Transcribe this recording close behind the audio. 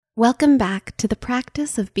Welcome back to the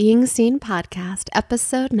Practice of Being Seen podcast,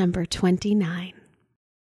 episode number 29.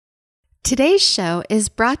 Today's show is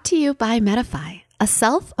brought to you by Medify, a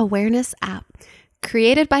self-awareness app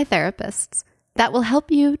created by therapists that will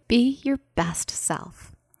help you be your best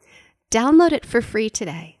self. Download it for free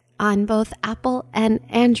today on both Apple and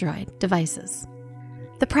Android devices.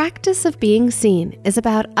 The practice of being seen is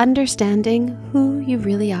about understanding who you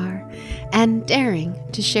really are and daring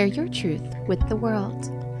to share your truth with the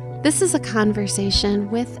world. This is a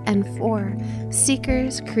conversation with and for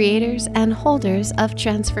seekers, creators, and holders of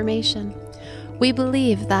transformation. We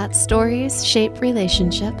believe that stories shape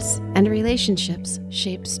relationships, and relationships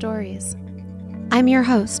shape stories. I'm your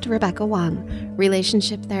host, Rebecca Wong,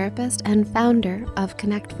 relationship therapist and founder of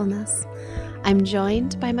Connectfulness. I'm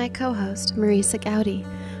joined by my co-host, Marisa Gowdy,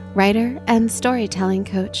 writer and storytelling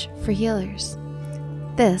coach for healers.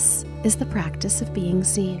 This is the practice of being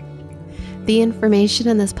seen. The information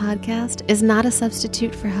in this podcast is not a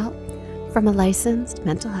substitute for help from a licensed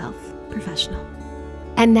mental health professional.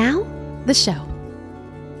 And now, the show.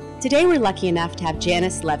 Today we're lucky enough to have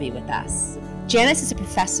Janice Levy with us. Janice is a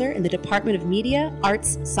professor in the Department of Media,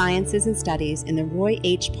 Arts, Sciences, and Studies in the Roy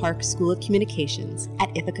H. Park School of Communications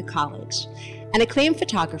at Ithaca College. An acclaimed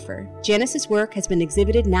photographer, Janice's work has been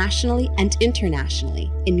exhibited nationally and internationally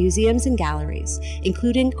in museums and galleries,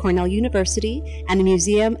 including Cornell University and the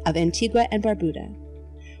Museum of Antigua and Barbuda.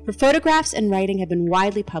 Her photographs and writing have been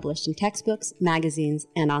widely published in textbooks, magazines,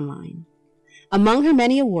 and online. Among her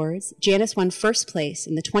many awards, Janice won first place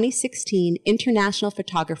in the 2016 International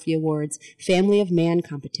Photography Awards Family of Man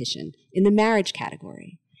competition in the marriage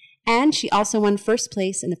category. And she also won first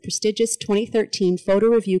place in the prestigious 2013 photo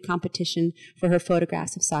review competition for her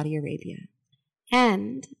photographs of Saudi Arabia.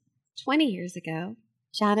 And 20 years ago,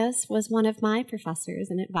 Janice was one of my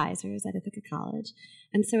professors and advisors at Ithaca College.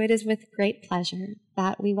 And so it is with great pleasure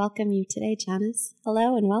that we welcome you today, Janice.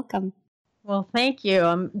 Hello and welcome. Well, thank you.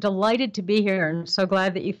 I'm delighted to be here and so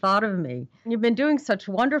glad that you thought of me. You've been doing such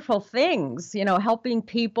wonderful things, helping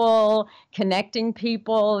people, connecting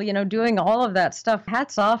people, doing all of that stuff.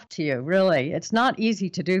 Hats off to you, really. It's not easy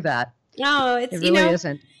to do that. No, it really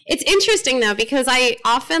isn't. It's interesting, though, because I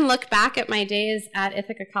often look back at my days at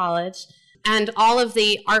Ithaca College and all of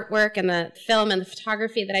the artwork and the film and the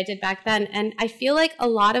photography that I did back then. And I feel like a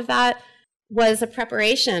lot of that was a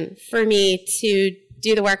preparation for me to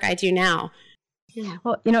do the work I do now. Yeah.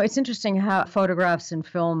 Well, it's interesting how photographs and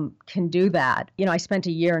film can do that. I spent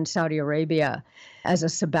a year in Saudi Arabia as a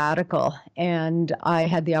sabbatical, and I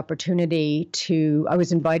had the opportunity I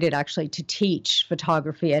was invited actually to teach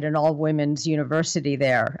photography at an all-women's university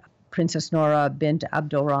there, Princess Noura bint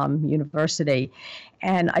Abdulrahman University.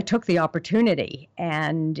 And I took the opportunity,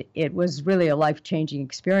 and it was really a life-changing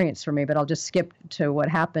experience for me. But I'll just skip to what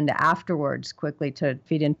happened afterwards quickly to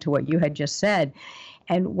feed into what you had just said.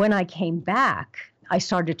 And when I came back, I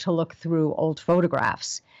started to look through old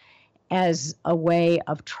photographs as a way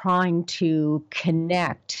of trying to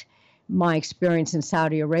connect my experience in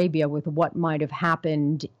Saudi Arabia with what might have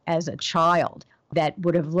happened as a child that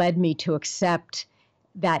would have led me to accept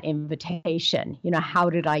that invitation. How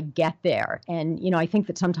did I get there? And, I think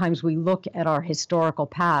that sometimes we look at our historical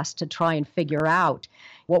past to try and figure out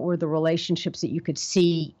what were the relationships that you could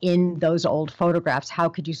see in those old photographs. How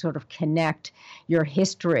could you sort of connect your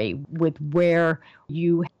history with where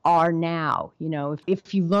you are now?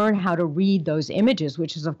 If you learn how to read those images,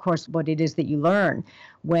 which is, of course, what it is that you learn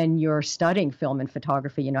when you're studying film and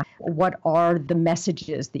photography, what are the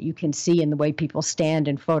messages that you can see in the way people stand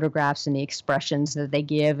in photographs and the expressions that they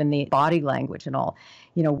give and the body language and all,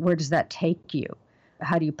 where does that take you?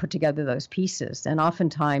 How do you put together those pieces? And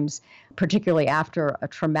oftentimes, particularly after a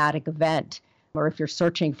traumatic event, or if you're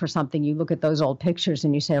searching for something, you look at those old pictures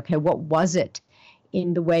and you say, okay, what was it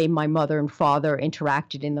in the way my mother and father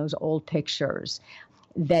interacted in those old pictures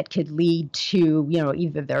that could lead to,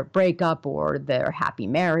 either their breakup or their happy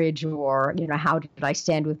marriage, or, how did I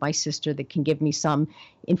stand with my sister that can give me some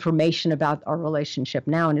information about our relationship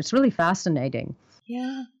now? And it's really fascinating.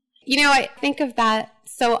 Yeah. I think of that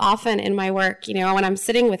so often in my work. When I'm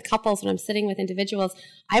sitting with couples, when I'm sitting with individuals,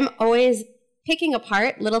 I'm always picking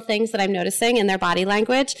apart little things that I'm noticing in their body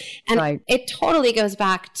language. And right. It totally goes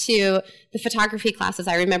back to the photography classes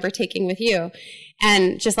I remember taking with you,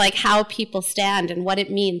 and just like how people stand and what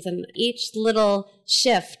it means. And each little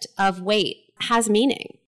shift of weight has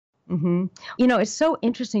meaning. Mm-hmm. It's so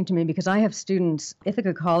interesting to me because I have students.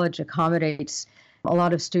 Ithaca College accommodates a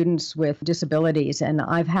lot of students with disabilities, and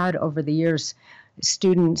I've had over the years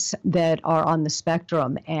students that are on the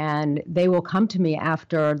spectrum, and they will come to me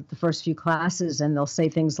after the first few classes and they'll say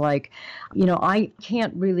things like, I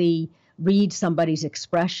can't really read somebody's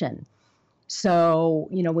expression. So,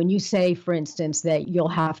 when you say, for instance, that you'll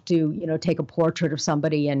have to, take a portrait of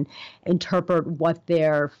somebody and interpret what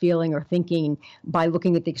they're feeling or thinking by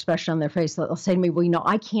looking at the expression on their face, they'll say to me, well,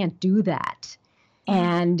 I can't do that.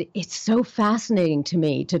 And it's so fascinating to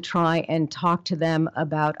me to try and talk to them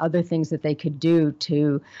about other things that they could do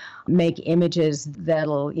to make images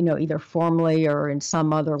that'll, either formally or in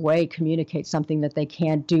some other way communicate something that they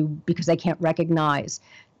can't do because they can't recognize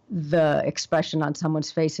the expression on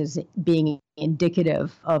someone's face as being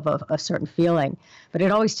indicative of a certain feeling. But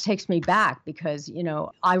it always takes me back because,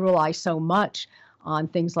 I rely so much on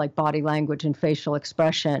things like body language and facial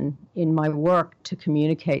expression in my work to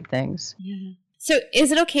communicate things. Yeah. So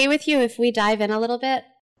is it okay with you if we dive in a little bit?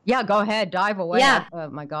 Yeah, go ahead. Dive away. Yeah. Oh,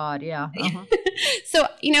 my God. Yeah. Uh-huh. So,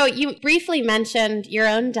 you briefly mentioned your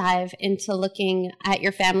own dive into looking at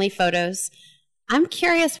your family photos. I'm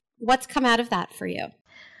curious what's come out of that for you.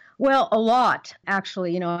 Well, a lot,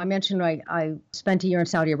 actually. I mentioned I spent a year in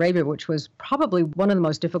Saudi Arabia, which was probably one of the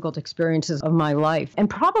most difficult experiences of my life and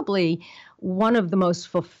probably one of the most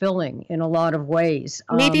fulfilling in a lot of ways.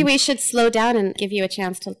 Maybe we should slow down and give you a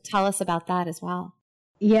chance to tell us about that as well.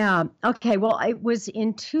 Yeah. Okay. Well, it was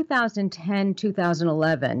in 2010,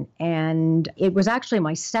 2011, and it was actually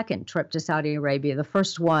my second trip to Saudi Arabia. The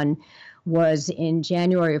first one was in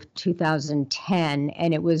January of 2010,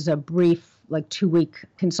 and it was a brief 2-week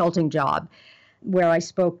consulting job where I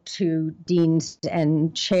spoke to deans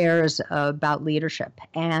and chairs about leadership.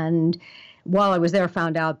 And while I was there, I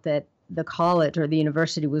found out that the college or the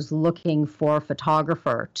university was looking for a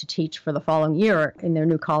photographer to teach for the following year in their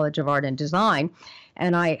new College of Art and Design.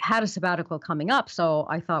 And I had a sabbatical coming up, so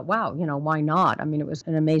I thought, wow, why not? I mean, it was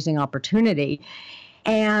an amazing opportunity.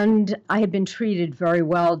 And I had been treated very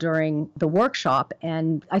well during the workshop.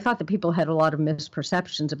 And I thought that people had a lot of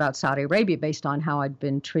misperceptions about Saudi Arabia based on how I'd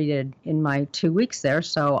been treated in my 2 weeks there.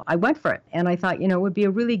 So I went for it. And I thought, it would be a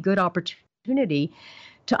really good opportunity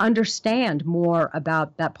to understand more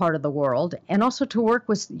about that part of the world and also to work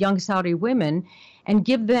with young Saudi women and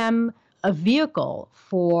give them a vehicle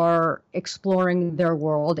for exploring their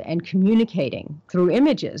world and communicating through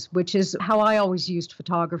images, which is how I always used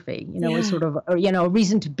photography, as sort of, a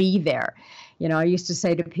reason to be there. I used to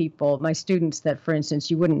say to people, my students, that, for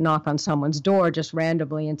instance, you wouldn't knock on someone's door just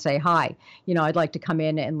randomly and say, hi, I'd like to come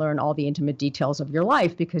in and learn all the intimate details of your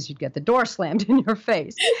life, because you'd get the door slammed in your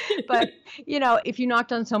face. But, if you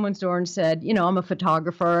knocked on someone's door and said, I'm a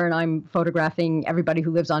photographer and I'm photographing everybody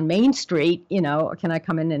who lives on Main Street, can I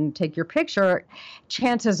come in and take your picture?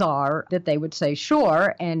 Chances are that they would say,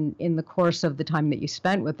 sure. And in the course of the time that you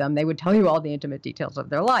spent with them, they would tell you all the intimate details of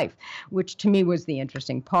their life, which to me was the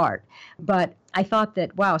interesting part. But I thought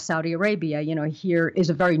that, wow, Saudi Arabia, here is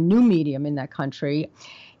a very new medium in that country.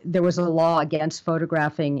 There was a law against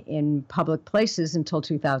photographing in public places until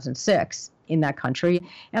 2006 in that country.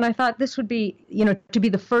 And I thought this would be, to be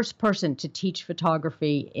the first person to teach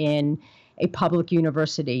photography in a public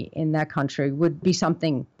university in that country would be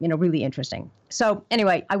something, really interesting. So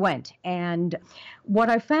anyway, I went. And what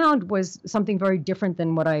I found was something very different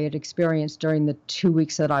than what I had experienced during the 2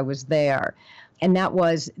 weeks that I was there. And that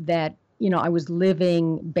was that, I was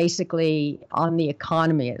living basically on the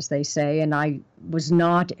economy, as they say, and I was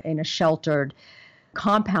not in a sheltered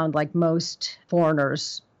compound like most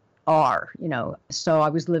foreigners are, So I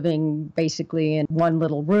was living basically in one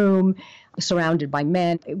little room surrounded by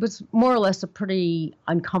men. It was more or less a pretty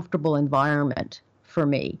uncomfortable environment for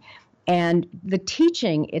me. And the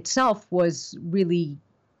teaching itself was really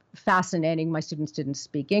fascinating. My students didn't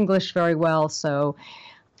speak English very well, so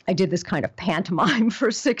I did this kind of pantomime for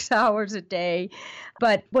 6 hours a day.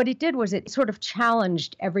 But what it did was it sort of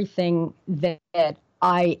challenged everything that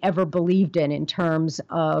I ever believed in terms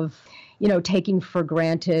of, taking for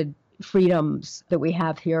granted freedoms that we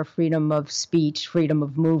have here, freedom of speech, freedom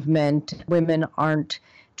of movement. Women aren't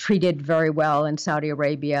treated very well in Saudi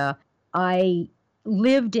Arabia. I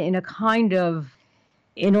lived in a kind of,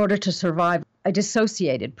 in order to survive, I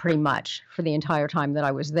dissociated pretty much for the entire time that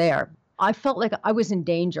I was there. I felt like I was in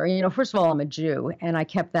danger. First of all, I'm a Jew, and I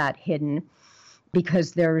kept that hidden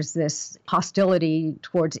because there's this hostility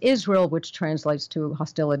towards Israel, which translates to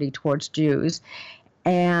hostility towards Jews.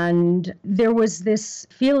 And there was this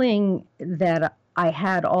feeling that I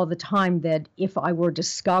had all the time that if I were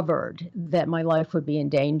discovered, that my life would be in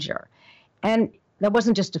danger. And that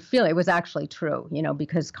wasn't just a feeling, it was actually true,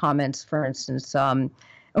 because comments, for instance,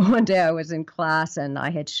 one day I was in class and I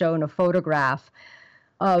had shown a photograph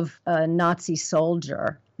of a Nazi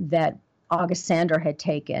soldier that August Sander had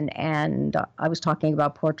taken. And I was talking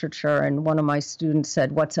about portraiture, and one of my students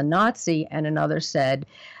said, "What's a Nazi?" And another said,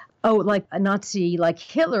 Oh, like a Nazi like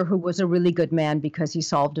Hitler, who was a really good man because he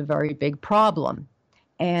solved a very big problem.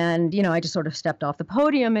 And, I just sort of stepped off the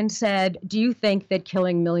podium and said, do you think that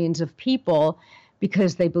killing millions of people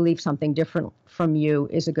because they believe something different from you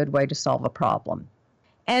is a good way to solve a problem?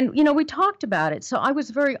 And, we talked about it. So I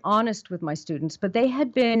was very honest with my students, but they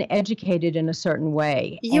had been educated in a certain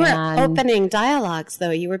way. You were opening dialogues,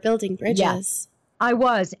 though. You were building bridges. Yes, I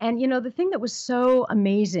was. And, the thing that was so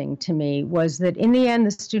amazing to me was that in the end,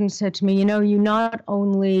 the students said to me, you not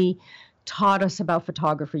only taught us about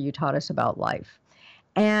photography, you taught us about life.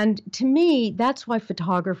 And to me, that's why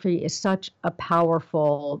photography is such a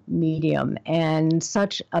powerful medium and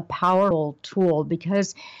such a powerful tool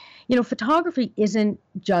because, photography isn't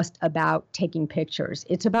just about taking pictures.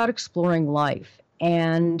 It's about exploring life.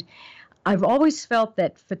 And I've always felt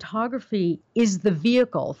that photography is the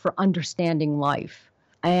vehicle for understanding life.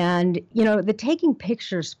 And, the taking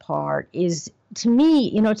pictures part is, to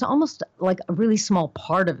me, it's almost like a really small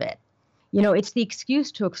part of it. It's the excuse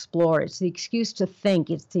to explore. It's the excuse to think.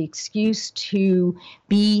 It's the excuse to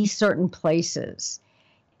be certain places.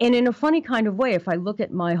 And in a funny kind of way, if I look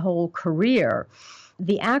at my whole career,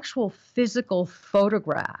 the actual physical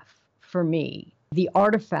photograph for me, the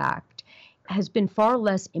artifact, has been far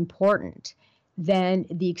less important than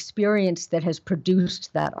the experience that has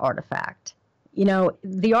produced that artifact.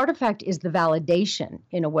 The artifact is the validation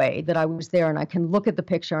in a way that I was there and I can look at the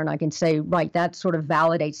picture and I can say, right, that sort of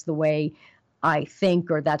validates the way I think,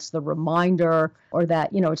 or that's the reminder, or that,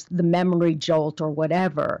 it's the memory jolt or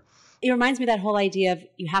whatever. It reminds me of that whole idea of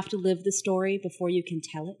you have to live the story before you can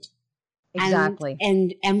tell it. Exactly.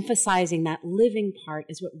 And emphasizing that living part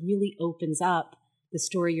is what really opens up the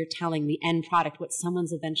story you're telling, the end product, what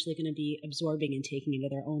someone's eventually going to be absorbing and taking into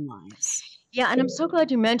their own lives. Yeah, and I'm so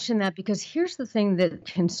glad you mentioned that because here's the thing that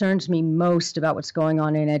concerns me most about what's going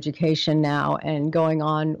on in education now and going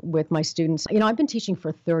on with my students. I've been teaching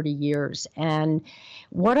for 30 years, and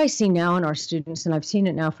what I see now in our students, and I've seen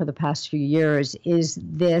it now for the past few years, is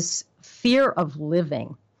this fear of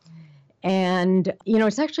living. And,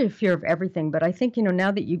 it's actually a fear of everything, but I think,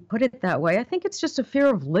 now that you put it that way, I think it's just a fear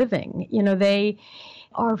of living. They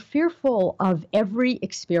are fearful of every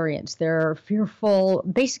experience. They're fearful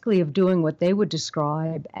basically of doing what they would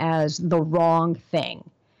describe as the wrong thing.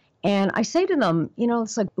 And I say to them,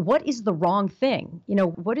 it's like, what is the wrong thing?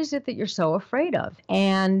 What is it that you're so afraid of?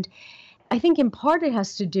 And I think in part it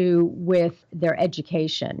has to do with their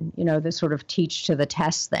education, the sort of teach to the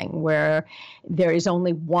test thing where there is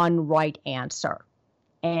only one right answer.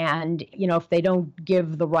 And, if they don't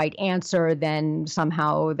give the right answer, then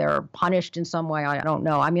somehow they're punished in some way. I don't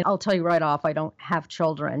know. I mean, I'll tell you right off, I don't have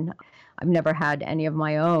children. I've never had any of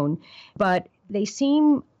my own. But they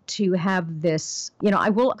seem to have this, I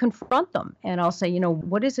will confront them and I'll say,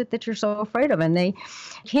 what is it that you're so afraid of? And they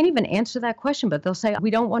can't even answer that question, but they'll say,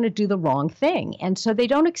 we don't want to do the wrong thing. And so they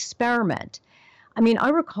don't experiment. I mean, I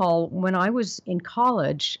recall when I was in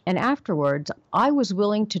college and afterwards, I was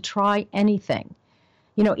willing to try anything.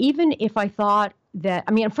 Even if I thought that,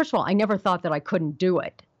 first of all, I never thought that I couldn't do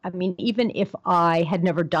it. Even if I had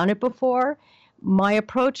never done it before, my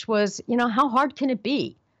approach was, how hard can it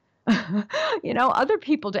be? Other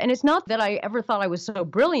people do. And it's not that I ever thought I was so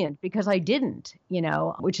brilliant because I didn't,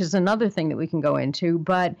 which is another thing that we can go into.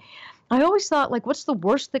 But I always thought, like, what's the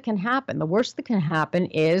worst that can happen? The worst that can happen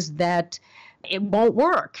is that it won't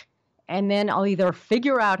work. And then I'll either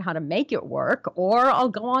figure out how to make it work or I'll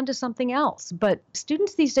go on to something else. But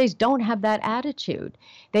students these days don't have that attitude.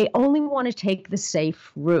 They only want to take the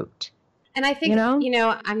safe route. And I think,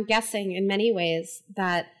 I'm guessing in many ways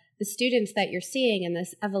that the students that you're seeing in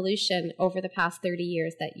this evolution over the past 30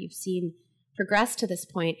 years that you've seen progress to this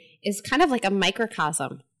point is kind of like a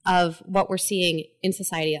microcosm of what we're seeing in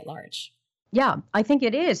society at large. Yeah, I think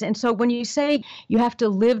it is. And so when you say you have to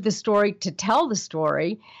live the story to tell the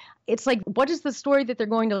story, it's like, what is the story that they're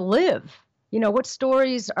going to live? What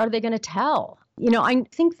stories are they going to tell? I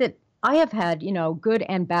think that I have had, good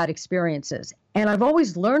and bad experiences, and I've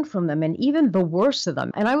always learned from them, and even the worst of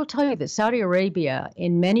them. And I will tell you that Saudi Arabia,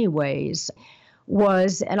 in many ways,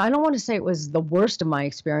 was, and I don't want to say it was the worst of my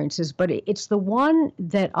experiences, but it's the one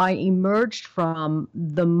that I emerged from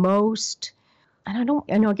the most. And I don't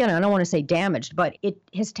want to say damaged, but it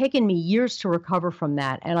has taken me years to recover from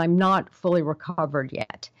that, and I'm not fully recovered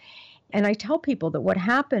yet. And I tell people that what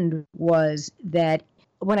happened was that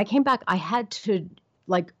when I came back, I had to,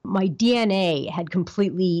 my DNA had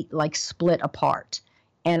completely, split apart.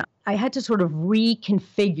 And I had to sort of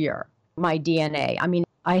reconfigure my DNA.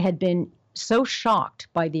 I had been so shocked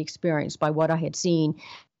by the experience, by what I had seen,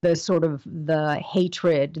 the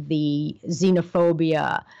hatred, the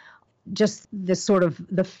xenophobia, just this sort of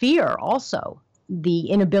the fear also, the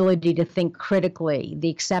inability to think critically, the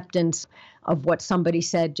acceptance of what somebody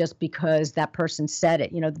said just because that person said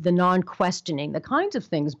it, the non-questioning, the kinds of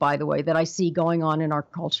things, by the way, that I see going on in our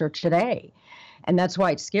culture today. And that's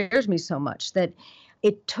why it scares me so much that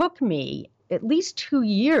it took me at least 2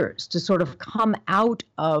 years to sort of come out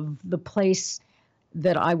of the place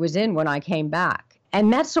that I was in when I came back.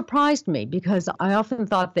 And that surprised me because I often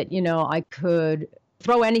thought that, I could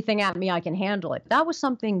throw anything at me, I can handle it. That was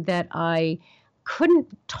something that I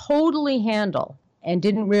couldn't totally handle and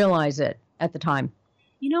didn't realize it at the time.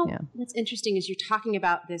 What's interesting is you're talking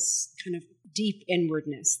about this kind of deep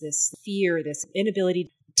inwardness, this fear, this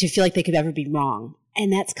inability to feel like they could ever be wrong.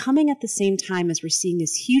 And that's coming at the same time as we're seeing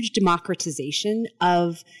this huge democratization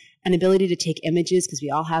of an ability to take images, because we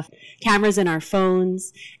all have cameras in our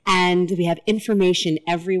phones and we have information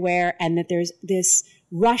everywhere, and that there's this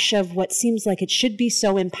rush of what seems like it should be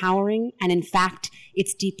so empowering, and in fact,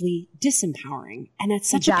 it's deeply disempowering. And that's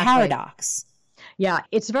such a paradox. Yeah,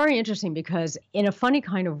 it's very interesting because in a funny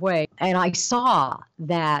kind of way, and I saw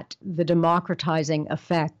that the democratizing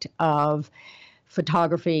effect of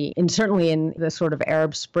photography, and certainly in the sort of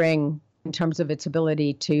Arab Spring, in terms of its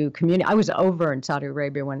ability to communicate. I was over in Saudi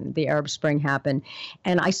Arabia when the Arab Spring happened,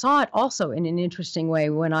 and I saw it also in an interesting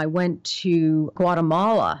way when I went to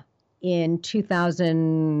Guatemala in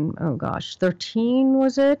 2013,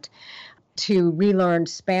 was it? To relearn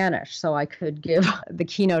Spanish so I could give the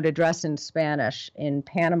keynote address in Spanish in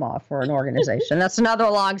Panama for an organization. That's another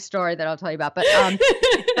long story that I'll tell you about. But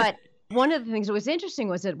one of the things that was interesting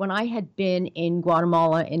was that when I had been in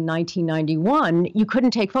Guatemala in 1991, you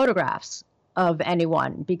couldn't take photographs of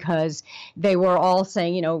anyone because they were all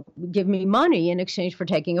saying, give me money in exchange for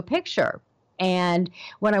taking a picture. And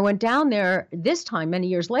when I went down there this time, many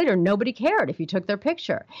years later, nobody cared if you took their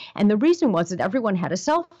picture. And the reason was that everyone had a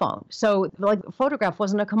cell phone. So a photograph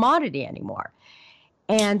wasn't a commodity anymore.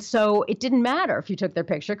 And so it didn't matter if you took their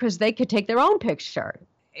picture because they could take their own picture.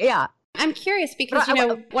 Yeah. I'm curious because,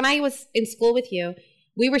 when I was in school with you,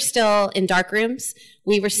 we were still in dark rooms.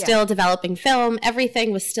 We were still developing film.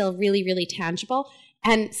 Everything was still really, really tangible.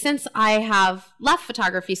 And since I have left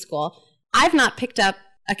photography school, I've not picked up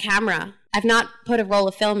a camera. I've not put a roll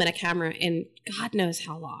of film in a camera in God knows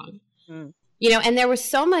how long. And there was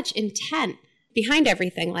so much intent behind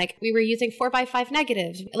everything. Like we were using 4x5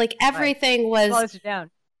 negatives. Like everything was... Slows it down.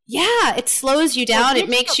 Yeah, it slows you down. It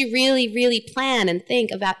makes you really, really plan and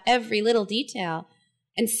think about every little detail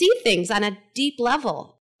and see things on a deep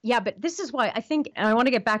level. Yeah, but this is why I think, and I want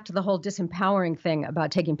to get back to the whole disempowering thing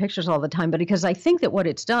about taking pictures all the time, but because I think that what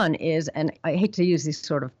it's done is, and I hate to use these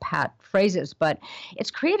sort of pat phrases, but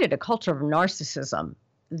it's created a culture of narcissism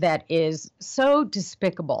that is so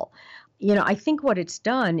despicable. I think what it's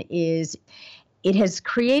done is it has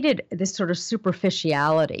created this sort of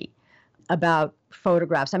superficiality about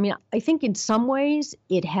photographs. I mean, I think in some ways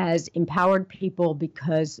it has empowered people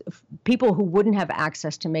because people who wouldn't have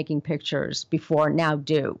access to making pictures before now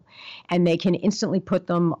do. And they can instantly put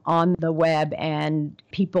them on the web and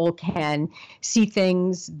people can see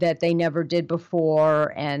things that they never did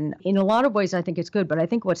before. And in a lot of ways, I think it's good. But I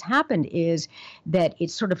think what's happened is that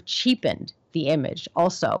it's sort of cheapened the image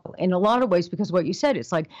also in a lot of ways, because what you said,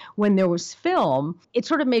 it's like when there was film, it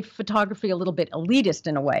sort of made photography a little bit elitist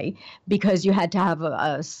in a way, because you had to have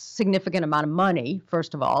a significant amount of money,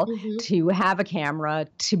 first of all, to have a camera,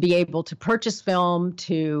 to be able to purchase film,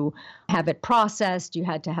 to have it processed. You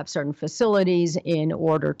had to have certain facilities in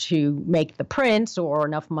order to make the prints or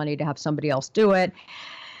enough money to have somebody else do it.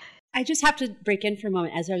 I just have to break in for a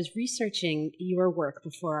moment. As I was researching your work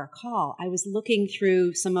before our call, I was looking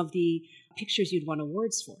through some of the pictures you'd won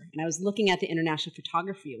awards for. And I was looking at the International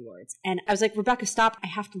Photography Awards. And I was like, Rebecca, stop. I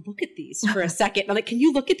have to look at these for a second. I'm like, can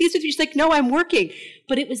you look at these with me? She's like, no, I'm working.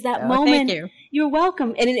 But it was that moment. Thank you. You're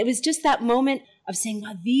welcome. And it was just that moment of saying,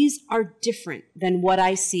 wow, these are different than what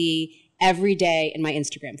I see every day in my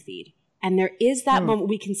Instagram feed. And there is that moment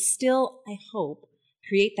we can still, I hope,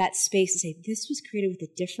 create that space to say, this was created with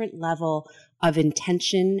a different level of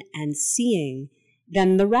intention and seeing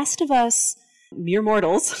than the rest of us mere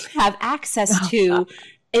mortals have access to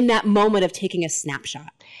in that moment of taking a snapshot.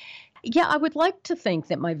 Yeah, I would like to think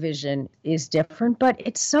that my vision is different, but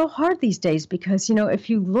it's so hard these days because, if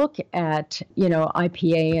you look at,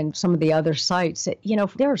 IPA and some of the other sites,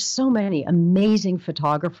 there are so many amazing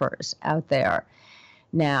photographers out there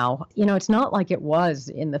now. It's not like it was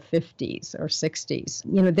in the 50s or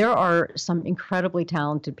 60s. There are some incredibly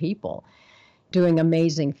talented people. doing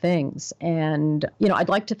amazing things. And, I'd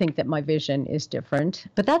like to think that my vision is different.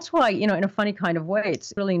 But that's why, in a funny kind of way,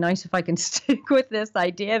 it's really nice if I can stick with this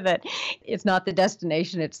idea that it's not the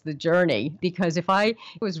destination, it's the journey. Because if I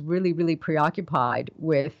was really, really preoccupied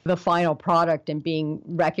with the final product and being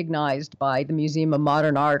recognized by the Museum of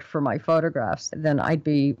Modern Art for my photographs, then I'd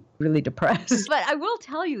be really depressed. But I will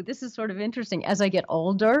tell you, this is sort of interesting. As I get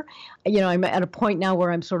older, I'm at a point now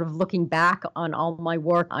where I'm sort of looking back on all my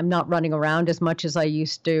work. I'm not running around as much as I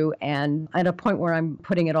used to, and at a point where I'm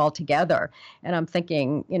putting it all together. And I'm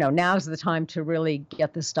thinking, now's the time to really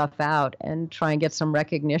get this stuff out and try and get some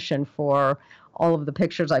recognition for all of the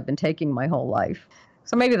pictures I've been taking my whole life.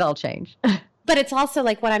 So maybe that'll change. But it's also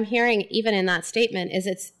like what I'm hearing even in that statement is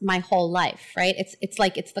it's my whole life, right? It's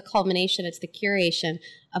like it's the culmination, it's the curation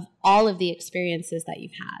of all of the experiences that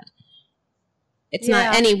you've had. It's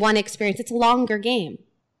not any one experience. It's a longer game.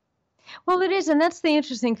 Well, it is. And that's the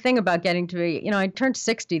interesting thing about getting to be, I turned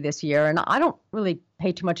 60 this year, and I don't really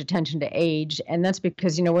pay too much attention to age. And that's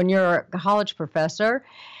because, when you're a college professor,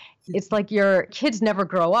 it's like your kids never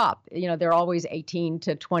grow up. They're always 18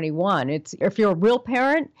 to 21. If you're a real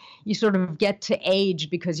parent, you sort of get to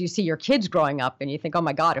age because you see your kids growing up and you think, oh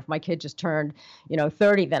my God, if my kid just turned,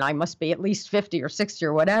 30, then I must be at least 50 or 60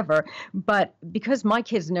 or whatever. But because my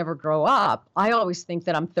kids never grow up, I always think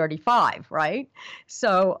that I'm 35, right?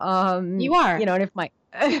 So, you are, and if my,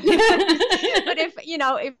 but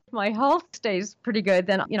if my health stays pretty good,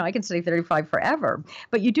 then, I can stay 35 forever.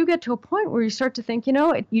 But you do get to a point where you start to think,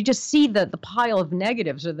 you just see the pile of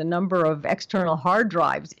negatives or the number of external hard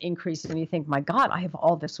drives increase, and you think, my God, I have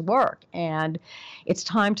all this work. And it's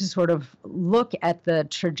time to sort of look at the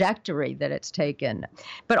trajectory that it's taken.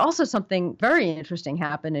 But also something very interesting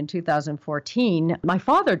happened in 2014. My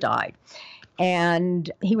father died.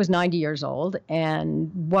 And he was 90 years old.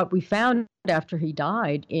 And what we found after he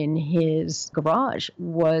died in his garage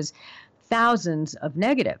was thousands of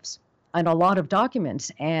negatives and a lot of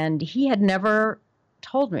documents. And he had never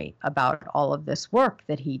told me about all of this work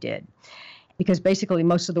that he did, because basically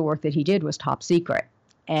most of the work that he did was top secret.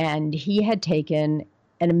 And he had taken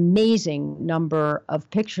an amazing number of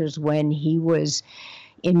pictures when he was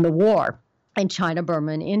in the war in China,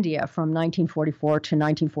 Burma, and India from 1944 to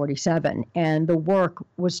 1947. And the work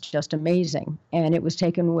was just amazing. And it was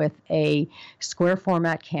taken with a square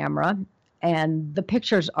format camera. And the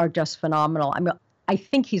pictures are just phenomenal. I mean, I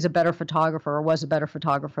think he's a better photographer, or was a better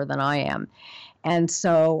photographer than I am. And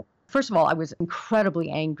so, first of all, I was incredibly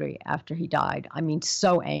angry after he died. I mean,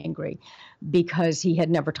 so angry, because he had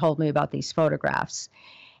never told me about these photographs.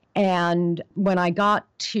 And when I got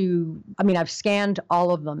to, I've scanned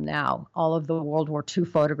all of them now, all of the World War II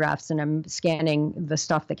photographs, and I'm scanning the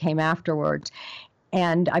stuff that came afterwards.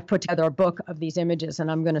 And I put together a book of these images,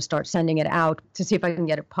 and I'm going to start sending it out to see if I can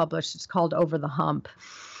get it published. It's called Over the Hump.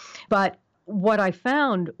 But what I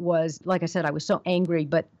found was, like I said, I was so angry,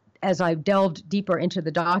 but as I delved deeper into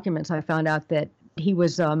the documents, I found out that he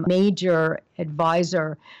was a major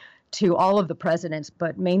advisor to all of the presidents,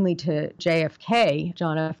 but mainly to JFK,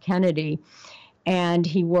 John F. Kennedy. And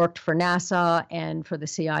he worked for NASA and for the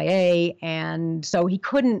CIA. And so he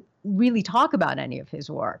couldn't really talk about any of his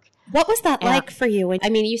work. What was that like for you? I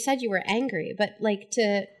mean, you said you were angry, but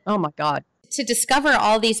oh my God, to discover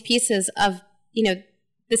all these pieces of,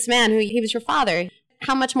 this man he was your father,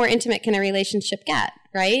 how much more intimate can a relationship get,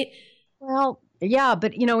 right? Well, yeah,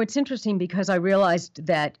 but it's interesting because I realized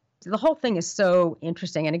that the whole thing is so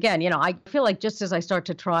interesting. And again, I feel like just as I start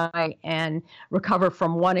to try and recover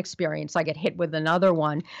from one experience, I get hit with another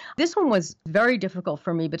one. This one was very difficult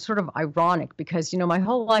for me, but sort of ironic because, my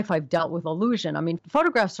whole life I've dealt with illusion. I mean,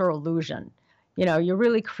 photographs are illusion. You're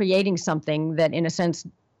really creating something that, in a sense,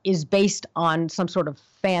 is based on some sort of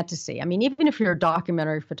fantasy. I mean, even if you're a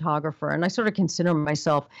documentary photographer, and I sort of consider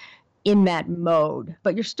myself in that mode,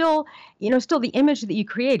 but you're still, still the image that you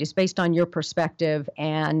create is based on your perspective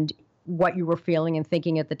and what you were feeling and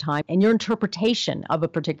thinking at the time and your interpretation of a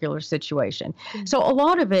particular situation. Mm-hmm. So a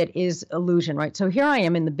lot of it is illusion, right? So here I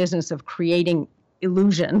am in the business of creating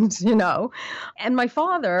illusions, and my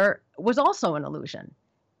father was also an illusion,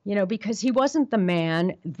 because he wasn't the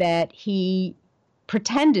man that he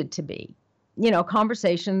pretended to be.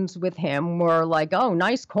 Conversations with him were like, oh,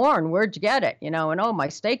 nice corn, where'd you get it? And oh, my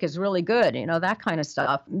steak is really good, that kind of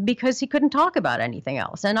stuff, because he couldn't talk about anything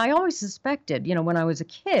else. And I always suspected, when I was a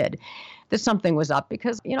kid, that something was up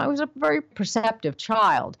because, I was a very perceptive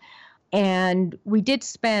child. And we did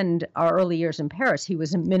spend our early years in Paris. He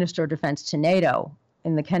was a Minister of Defense to NATO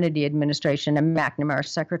in the Kennedy administration and McNamara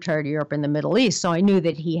Secretary to Europe and the Middle East. So I knew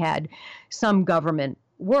that he had some government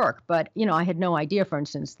work, but, I had no idea, for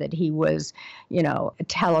instance, that he was,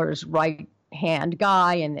 Teller's right hand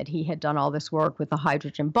guy, and that he had done all this work with the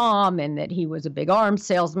hydrogen bomb, and that he was a big arms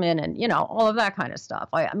salesman, and, all of that kind of stuff.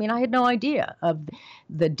 I mean, I had no idea of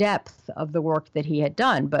the depth of the work that he had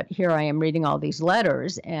done, but here I am reading all these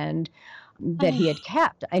letters and that he had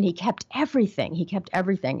kept, and he kept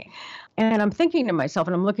everything. And I'm thinking to myself,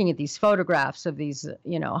 and I'm looking at these photographs of these,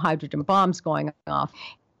 hydrogen bombs going off,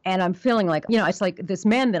 and I'm feeling like, it's like this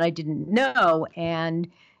man that I didn't know. And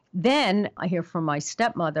then I hear from my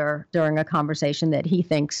stepmother during a conversation that he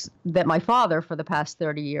thinks that my father for the past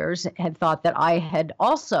 30 years had thought that I had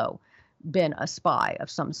also been a spy of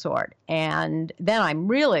some sort. And then I'm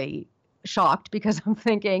really shocked because I'm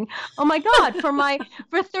thinking, oh my God,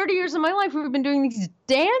 for 30 years of my life, we've been doing these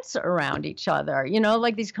dance around each other,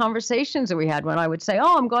 like these conversations that we had when I would say,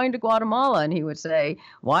 oh, I'm going to Guatemala. And he would say,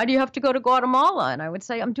 why do you have to go to Guatemala? And I would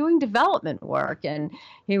say, I'm doing development work. And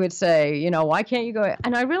he would say, why can't you go?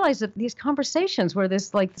 And I realized that these conversations were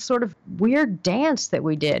this like sort of weird dance that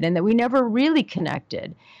we did and that we never really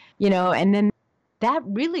connected, and then that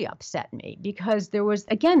really upset me because there was,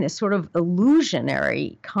 again, this sort of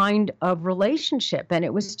illusionary kind of relationship. And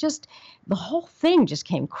it was just, the whole thing just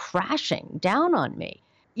came crashing down on me.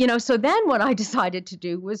 So then what I decided to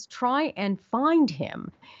do was try and find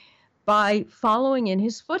him by following in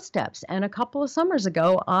his footsteps. And a couple of summers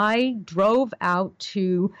ago, I drove out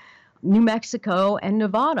to New Mexico and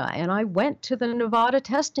Nevada, and I went to the Nevada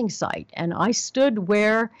testing site, and I stood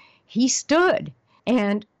where he stood.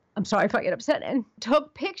 And I'm sorry if I get upset, and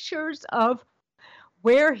took pictures of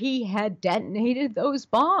where he had detonated those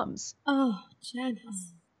bombs. Oh,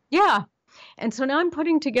 Janice. Yeah. And so now I'm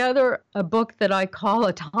putting together a book that I call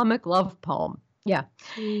Atomic Love Poem. Yeah.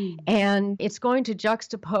 And it's going to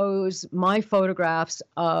juxtapose my photographs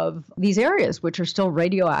of these areas, which are still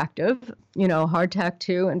radioactive, hardtack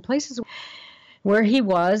too, and places where he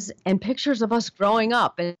was, and pictures of us growing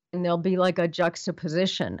up. And there'll be like a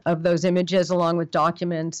juxtaposition of those images along with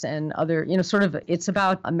documents and other, it's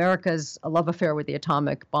about America's love affair with the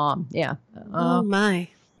atomic bomb. Yeah. Oh my.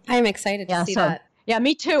 I'm excited to see that. Yeah,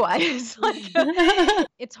 me too. It's like,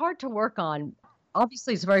 it's hard to work on.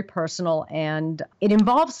 Obviously, it's very personal, and it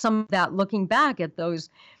involves some of that looking back at those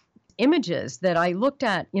images that I looked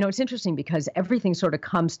at. It's interesting because everything sort of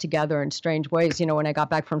comes together in strange ways. When I got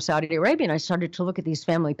back from Saudi Arabia and I started to look at these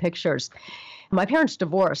family pictures, my parents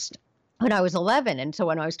divorced when I was 11. And so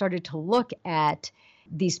when I started to look at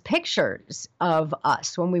these pictures of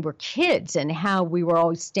us when we were kids and how we were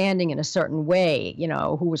always standing in a certain way,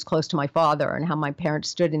 who was close to my father and how my parents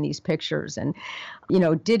stood in these pictures. And,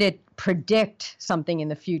 did it predict something in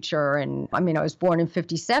the future? And I mean, I was born in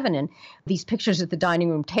 1957, and these pictures at the dining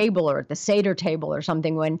room table or at the Seder table or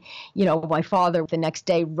something when, my father the next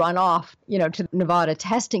day run off, to the Nevada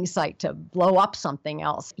testing site to blow up something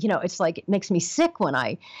else. It's like, it makes me sick when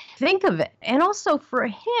I think of it. And also for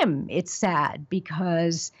him, it's sad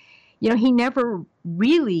because, he never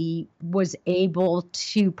really was able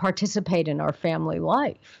to participate in our family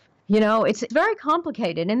life. It's very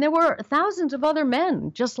complicated. And there were thousands of other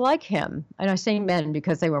men just like him. And I say men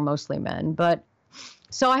because they were mostly men. But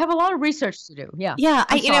so I have a lot of research to do. Yeah. Yeah.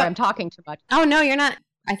 I'm talking too much. Oh, no, you're not.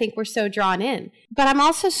 I think we're so drawn in. But I'm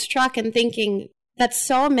also struck in thinking that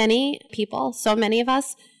so many people, so many of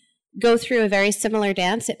us go through a very similar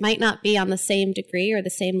dance. It might not be on the same degree or the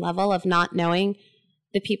same level of not knowing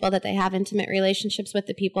the people that they have intimate relationships with,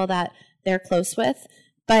 the people that they're close with.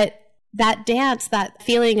 But that dance, that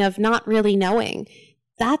feeling of not really knowing,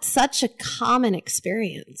 that's such a common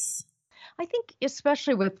experience. I think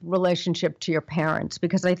especially with relationship to your parents,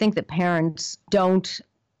 because I think that parents don't,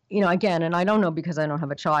 again, and I don't know because I don't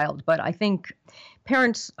have a child, but I think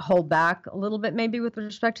parents hold back a little bit maybe with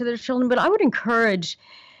respect to their children. But I would encourage,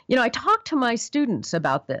 I talk to my students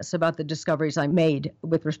about this, about the discoveries I made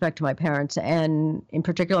with respect to my parents and in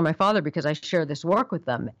particular my father, because I share this work with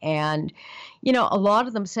them. And, a lot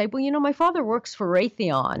of them say, well, my father works for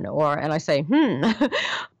Raytheon and I say,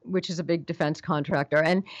 which is a big defense contractor.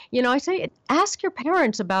 And, I say, ask your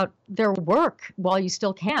parents about their work while you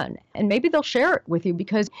still can. And maybe they'll share it with you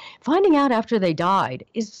because finding out after they died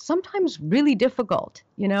is sometimes really difficult,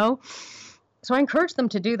 So I encourage them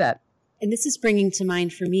to do that. And this is bringing to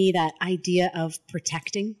mind for me that idea of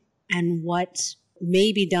protecting and what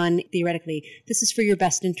may be done theoretically. This is for your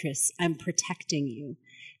best interests. I'm protecting you.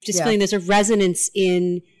 Just feeling there's a resonance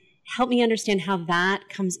in, help me understand how that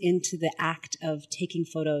comes into the act of taking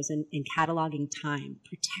photos and cataloging time.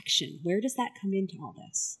 Protection. Where does that come into all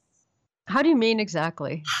this? How do you mean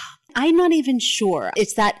exactly? I'm not even sure.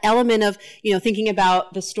 It's that element of, thinking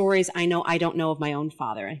about the stories I don't know of my own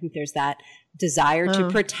father. I think there's that desire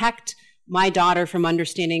to protect my daughter from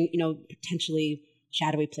understanding, potentially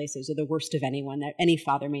shadowy places or the worst of anyone that any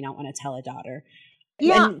father may not want to tell a daughter.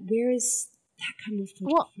 Yeah. And where is that kind of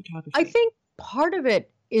photography? I think part of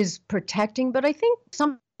it is protecting, but I think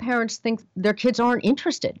some parents think their kids aren't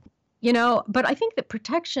interested, but I think that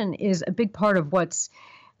protection is a big part of I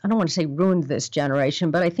don't want to say ruined this generation,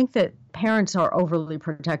 but I think that parents are overly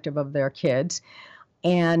protective of their kids.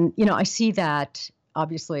 And, I see that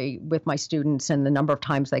obviously with my students and the number of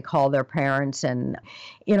times they call their parents. And,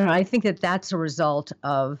 I think that that's a result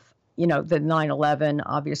of, the 9/11,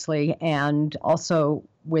 obviously, and also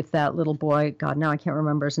with that little boy, God, now I can't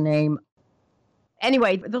remember his name.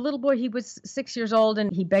 Anyway, the little boy, he was 6 years old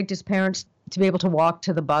and he begged his parents to be able to walk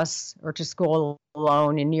to the bus or to school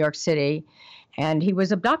alone in New York City. And he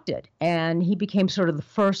was abducted, and he became sort of the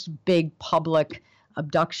first big public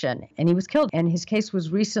abduction, and he was killed. And his case was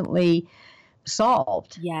recently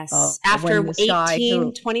solved. Yes, after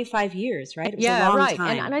 25 years, right? It was a long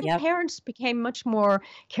time. And I think parents became much more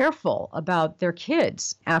careful about their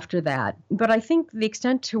kids after that. But I think the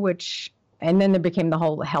extent to which, and then there became the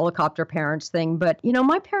whole helicopter parents thing. But,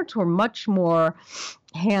 my parents were much more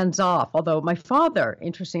hands off. Although my father,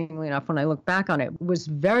 interestingly enough, when I look back on it, was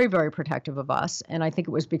very, very protective of us. And I think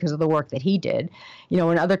it was because of the work that he did.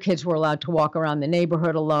 When other kids were allowed to walk around the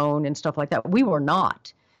neighborhood alone and stuff like that, we were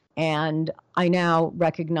not. And I now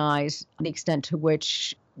recognize the extent to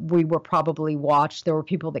which we were probably watched. There were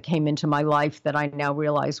people that came into my life that I now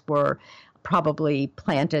realize were probably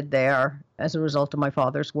planted there as a result of my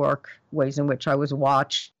father's work, ways in which I was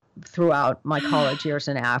watched throughout my college years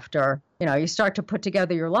and after. You start to put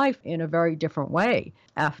together your life in a very different way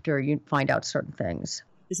after you find out certain things.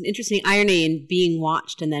 There's an interesting irony in being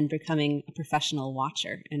watched and then becoming a professional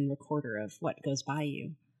watcher and recorder of what goes by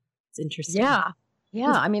you. It's interesting.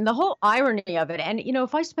 Yeah. I mean, the whole irony of it. And,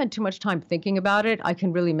 if I spend too much time thinking about it, I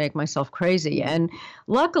can really make myself crazy. And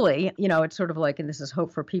luckily, it's sort of like, and this is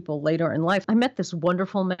hope for people later in life, I met this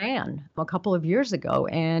wonderful man a couple of years ago,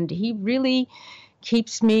 and he really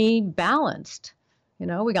keeps me balanced.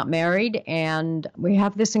 We got married and we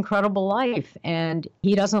have this incredible life, and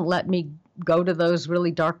he doesn't let me go to those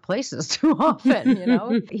really dark places too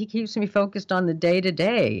often. He keeps me focused on the day to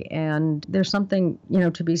day. And there's something,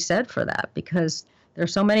 to be said for that, because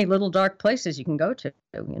there's so many little dark places you can go to,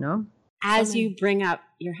 As you bring up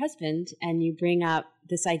your husband and you bring up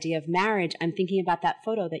this idea of marriage, I'm thinking about that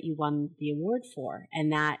photo that you won the award for,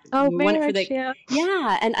 and that you won it for the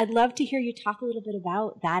yeah. And I'd love to hear you talk a little bit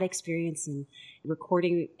about that experience and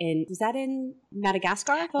recording was that in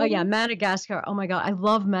Madagascar? Oh yeah, Madagascar. Oh my God, I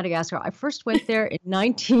love Madagascar. I first went there in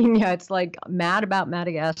it's like mad about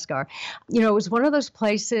Madagascar. It was one of those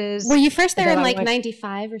places. Were you first there in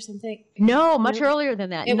 95 or something? No, much earlier than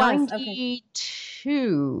that. It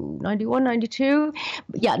 92, 91, 92.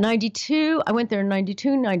 Yeah, 92. I went there in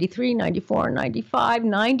 92, 93, 94, 95,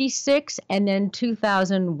 96, and then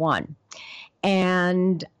 2001.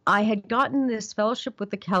 And I had gotten this fellowship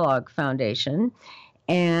with the Kellogg Foundation,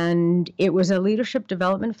 and it was a leadership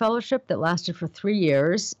development fellowship that lasted for 3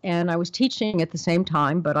 years. And I was teaching at the same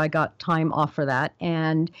time, but I got time off for that.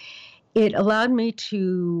 And it allowed me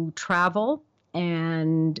to travel,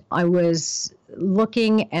 and I was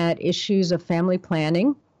looking at issues of family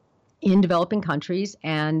planning in developing countries.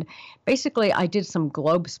 And basically, I did some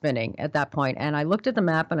globe spinning at that point. And I looked at the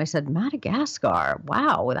map and I said, Madagascar,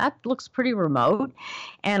 wow, that looks pretty remote.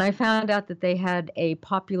 And I found out that they had a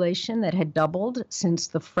population that had doubled since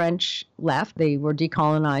the French left. They were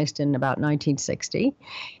decolonized in about 1960.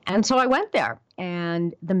 And so I went there.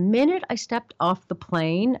 And the minute I stepped off the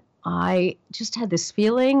plane, I just had this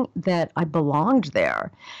feeling that I belonged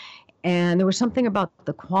there. And there was something about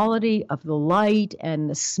the quality of the light and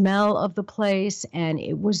the smell of the place, and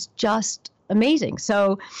it was just amazing.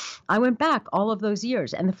 So I went back all of those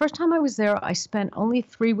years. And the first time I was there, I spent only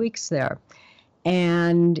 3 weeks there.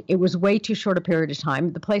 And it was way too short a period of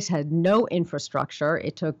time. The place had no infrastructure.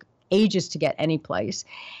 It took ages to get any place.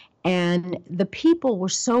 And the people were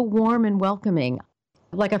so warm and welcoming.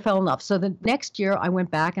 Like I fell in love. So the next year I went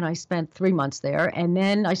back and I spent 3 months there. And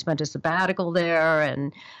then I spent a sabbatical there,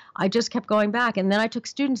 and I just kept going back. And then I took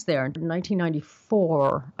students there in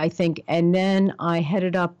 1994, I think. And then I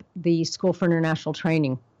headed up the School for International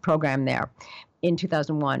Training program there in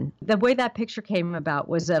 2001. The way that picture came about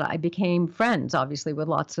was that I became friends, obviously, with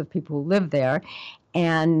lots of people who lived there.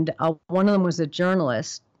 And one of them was a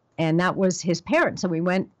journalist. And that was his parents. And we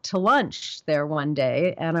went to lunch there one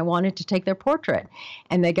day, and I wanted to take their portrait.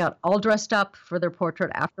 And they got all dressed up for their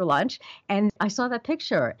portrait after lunch. And I saw that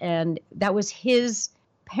picture, and that was his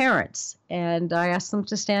parents, and I asked them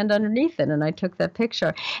to stand underneath it, and I took that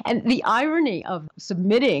picture. And the irony of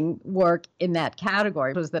submitting work in that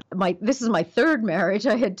category was that this is my third marriage.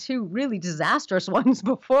 I had two really disastrous ones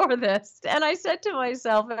before this. And I said to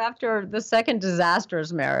myself, after the second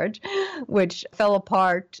disastrous marriage, which fell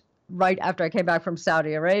apart right after I came back from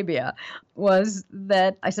Saudi Arabia, was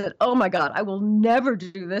that I said, oh my God, I will never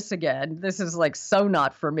do this again. This is like so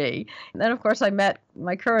not for me. And then, of course, I met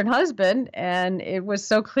my current husband, and it was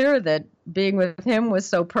so clear that being with him was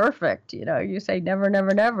so perfect. You know, you say never,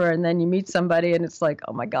 never, never, and then you meet somebody and it's like,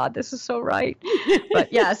 oh my God, this is so right.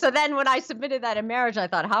 But yeah, so then when I submitted that in marriage, I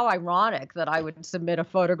thought, how ironic that I would submit a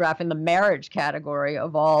photograph in the marriage category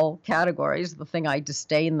of all categories, the thing I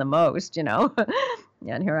disdain the most, you know.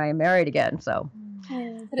 And here I am married again, so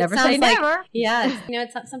never say never. Yeah,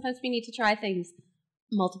 sometimes we need to try things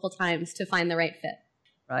multiple times to find the right fit.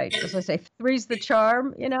 Right, as I say, three's the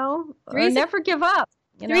charm, you know. Never give up.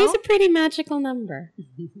 Three's a pretty magical number.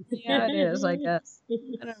 Yeah, it is, I guess.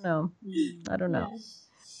 I don't know.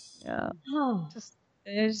 Yeah. Oh.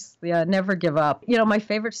 Never give up. You know, my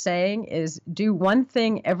favorite saying is, do one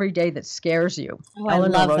thing every day that scares you. Oh,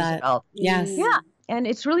 Eleanor I love Roosevelt. That. Yes. Yeah. And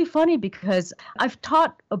it's really funny because I've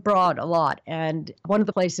taught abroad a lot, and one of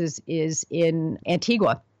the places is in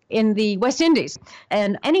Antigua, in the West Indies.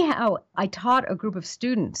 And anyhow, I taught a group of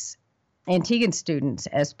students, Antiguan students,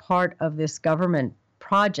 as part of this government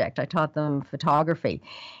project. I taught them photography.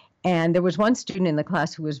 And there was one student in the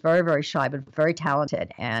class who was very, very shy, but very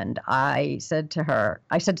talented. And I said to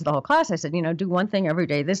the whole class, I said, you know, do one thing every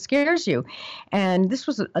day that scares you. And this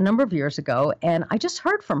was a number of years ago, and I just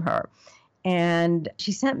heard from her. And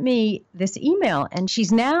she sent me this email, and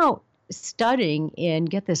she's now studying in,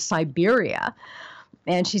 get this, Siberia,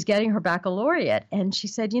 and she's getting her baccalaureate. And she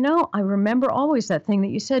said, you know, I remember always that thing that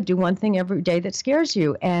you said, do one thing every day that scares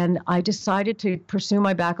you. And I decided to pursue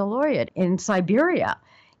my baccalaureate in Siberia.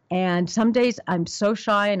 And some days I'm so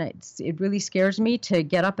shy, and it really scares me to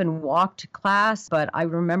get up and walk to class. But I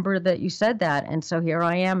remember that you said that. And so here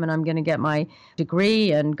I am, and I'm going to get my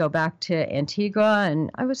degree and go back to Antigua. And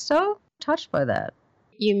I was so touched by that.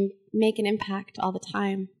 You make an impact all the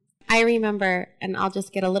time. I remember, and I'll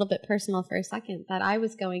just get a little bit personal for a second, that I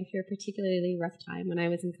was going through a particularly rough time when I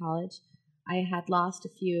was in college. I had lost a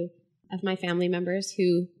few of my family members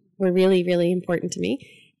who were really, really important to me.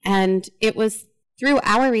 And it was through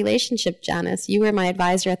our relationship, Janice, you were my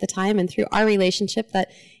advisor at the time, and through our relationship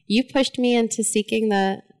that you pushed me into seeking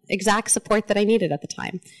the exact support that I needed at the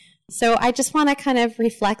time. So I just want to kind of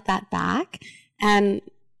reflect that back. And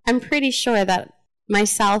I'm pretty sure that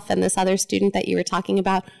myself and this other student that you were talking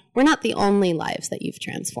about, we're not the only lives that you've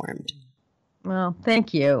transformed. Well,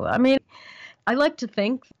 thank you. I mean, I like to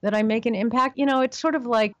think that I make an impact. You know, it's sort of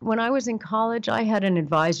like when I was in college, I had an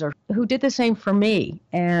advisor who did the same for me.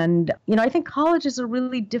 And, you know, I think college is a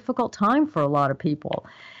really difficult time for a lot of people.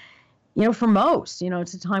 You know, for most, you know,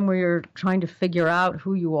 it's a time where you're trying to figure out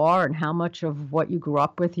who you are and how much of what you grew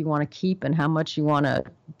up with you want to keep and how much you want to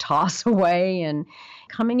toss away, and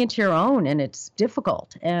coming into your own. And it's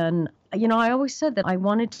difficult. And, you know, I always said that I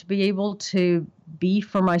wanted to be able to be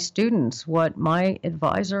for my students what my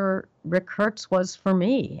advisor, Rick Hertz, was for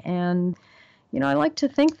me. And, you know, I like to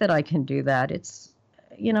think that I can do that. It's,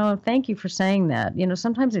 you know, thank you for saying that. You know,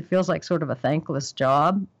 sometimes it feels like sort of a thankless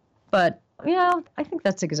job, but you know, I think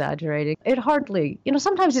that's exaggerating. It hardly, you know,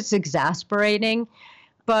 sometimes it's exasperating,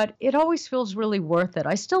 but it always feels really worth it.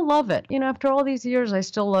 I still love it. You know, after all these years, I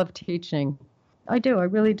still love teaching. I do. I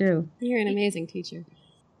really do. You're an amazing teacher.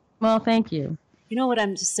 Well, thank you. You know what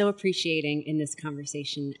I'm just so appreciating in this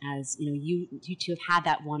conversation, as you know, you two have had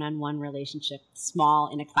that one-on-one relationship,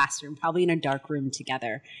 small in a classroom, probably in a dark room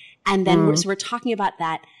together. And then we're talking about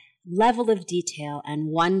that level of detail and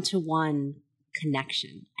one-to-one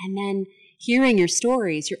connection. And then hearing your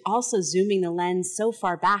stories, you're also zooming the lens so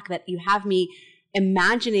far back that you have me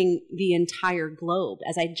imagining the entire globe.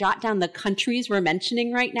 As I jot down the countries we're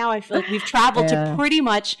mentioning right now, I feel like we've traveled to pretty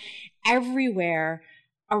much everywhere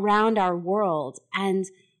around our world. And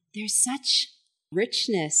there's such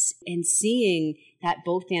richness in seeing that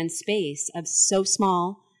both and space of so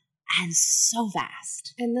small and so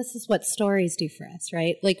vast. And this is what stories do for us,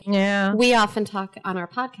 right? Like, we often talk on our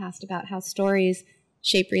podcast about how stories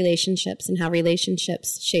shape relationships and how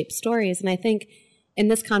relationships shape stories. And I think in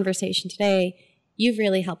this conversation today, you've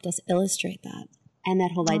really helped us illustrate that. And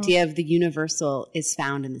that whole idea of the universal is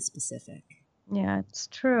found in the specific. Yeah, it's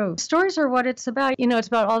true. Stories are what it's about. You know, it's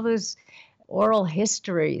about all those oral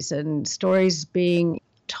histories and stories being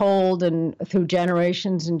told and through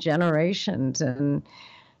generations and generations. And,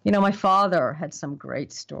 My father had some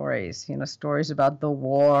great stories, stories about the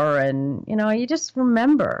war, and, you just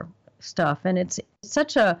remember stuff. And it's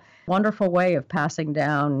such a wonderful way of passing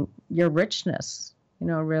down your richness,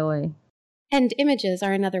 really. And images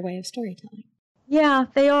are another way of storytelling. Yeah,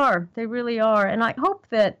 they are. They really are. And I hope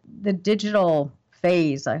that the digital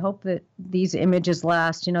phase, I hope that these images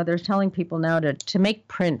last. They're telling people now to make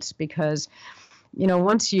prints because,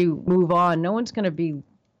 once you move on, no one's going to be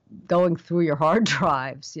going through your hard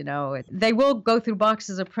drives. They will go through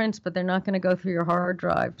boxes of prints, but they're not going to go through your hard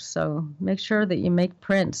drives. So make sure that you make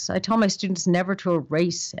prints. I tell my students never to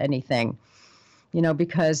erase anything,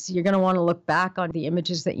 because you're going to want to look back on the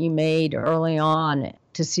images that you made early on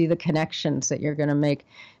to see the connections that you're going to make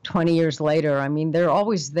 20 years later. I mean, they're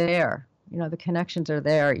always there. The connections are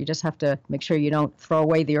there. You just have to make sure you don't throw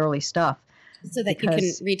away the early stuff. So that you can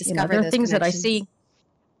rediscover there are those things that I connections. see.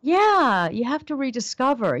 Yeah, you have to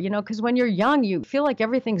rediscover, because when you're young, you feel like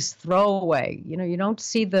everything's throwaway. You don't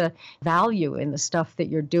see the value in the stuff that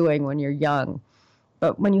you're doing when you're young.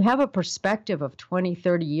 But when you have a perspective of 20,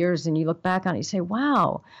 30 years and you look back on it, you say,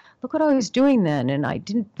 wow, look what I was doing then. And I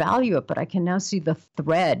didn't value it, but I can now see the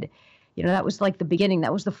thread. That was like the beginning.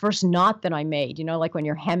 That was the first knot that I made, like when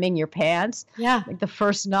you're hemming your pants. Yeah. Like the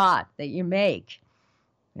first knot that you make.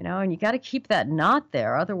 And you got to keep that knot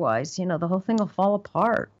there. Otherwise, the whole thing will fall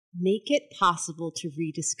apart. Make it possible to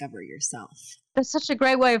rediscover yourself. That's such a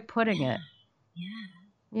great way of putting it. Yeah.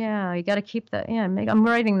 Yeah, you got to keep that. Yeah, I'm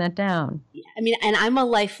writing that down. Yeah, I mean, and I'm a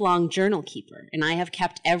lifelong journal keeper, and I have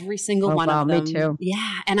kept every single one of them. Me too.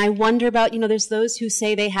 Yeah, and I wonder about, there's those who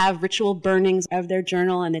say they have ritual burnings of their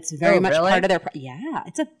journal, and it's very much part of their,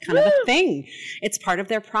 it's a kind of a thing. It's part of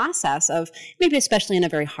their process of, maybe especially in a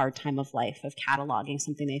very hard time of life, of cataloging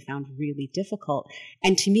something they found really difficult.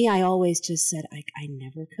 And to me, I always just said, I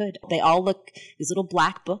never could. They all look, these little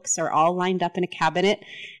black books are all lined up in a cabinet.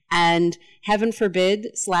 And heaven forbid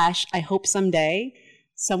 / I hope someday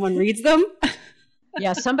someone reads them.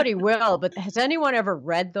 Yeah, somebody will. But has anyone ever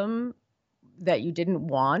read them that you didn't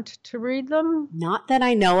want to read them? Not that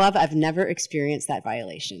I know of. I've never experienced that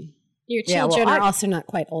violation. Your children are also not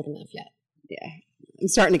quite old enough yet. Yeah. I'm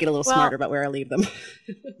starting to get a little smarter about where I leave them.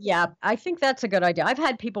 Yeah, I think that's a good idea. I've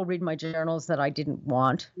had people read my journals that I didn't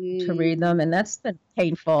want to read them, and that's been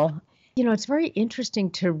painful. It's very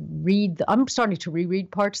interesting to read. I'm starting to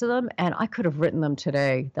reread parts of them, and I could have written them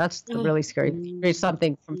today. That's the really scary thing. Read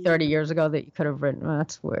something from 30 years ago that you could have written. Oh,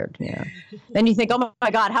 that's weird. Yeah. Then you think, oh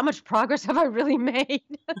my God, how much progress have I really made?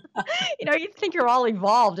 You think you're all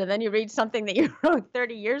evolved, and then you read something that you wrote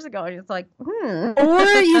 30 years ago, and it's like,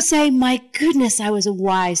 Or you say, my goodness, I was a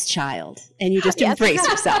wise child, and you just embrace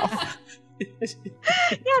yourself.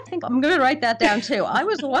 Yeah, I think I'm going to write that down too. I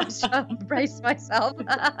was the one to embrace myself.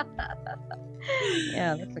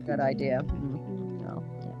 Yeah, that's a good idea.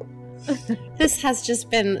 This has just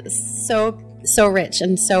been so rich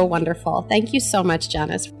and so wonderful. Thank you so much,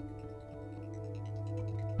 Janice.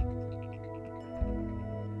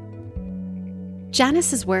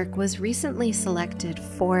 Janice's work was recently selected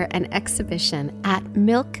for an exhibition at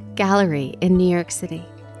Milk Gallery in New York City.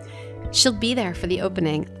 She'll be there for the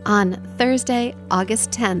opening on Thursday,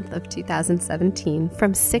 August 10th of 2017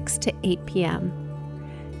 from 6 to 8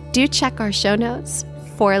 p.m. Do check our show notes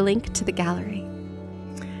for a link to the gallery.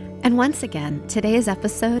 And once again, today's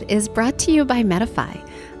episode is brought to you by Medify,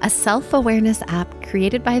 a self-awareness app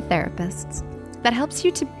created by therapists that helps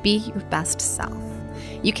you to be your best self.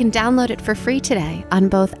 You can download it for free today on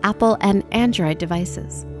both Apple and Android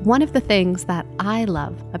devices. One of the things that I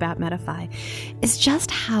love about Medify is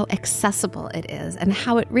just how accessible it is and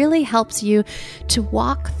how it really helps you to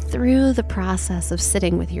walk through the process of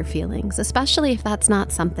sitting with your feelings, especially if that's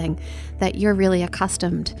not something that you're really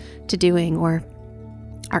accustomed to doing or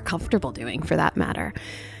are comfortable doing for that matter.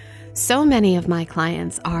 So many of my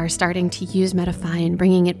clients are starting to use Medify and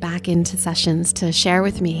bringing it back into sessions to share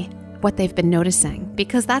with me what they've been noticing,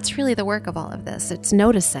 because that's really the work of all of this. It's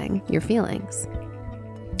noticing your feelings.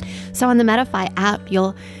 So on the Medify app,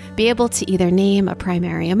 you'll be able to either name a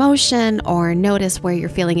primary emotion or notice where you're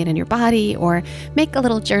feeling it in your body or make a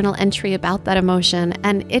little journal entry about that emotion.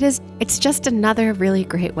 And it's just another really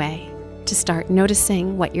great way to start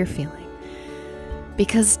noticing what you're feeling.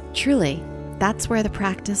 Because truly, that's where the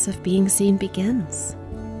practice of being seen begins.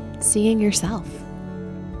 Seeing yourself.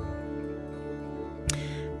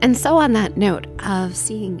 And so on that note of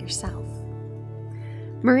seeing yourself,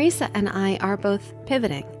 Marisa and I are both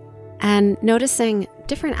pivoting and noticing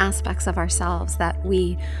different aspects of ourselves that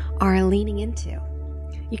we are leaning into.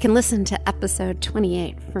 You can listen to episode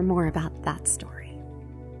 28 for more about that story.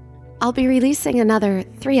 I'll be releasing another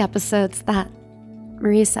 3 episodes that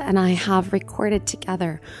Marisa and I have recorded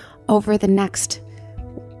together over the next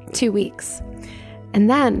 2 weeks. And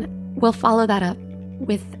then we'll follow that up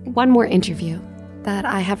with one more interview that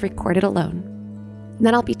I have recorded alone. And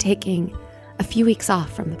then I'll be taking a few weeks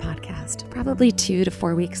off from the podcast, probably 2 to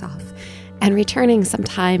 4 weeks off, and returning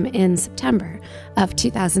sometime in September of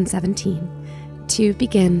 2017 to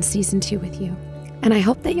begin season 2 with you. And I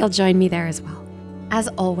hope that you'll join me there as well. As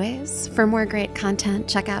always, for more great content,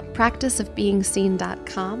 check out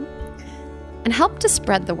practiceofbeingseen.com and help to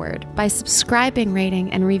spread the word by subscribing,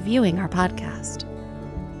 rating, and reviewing our podcast.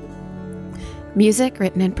 Music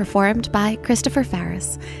written and performed by Christopher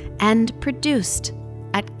Farris and produced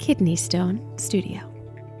at Kidney Stone Studio.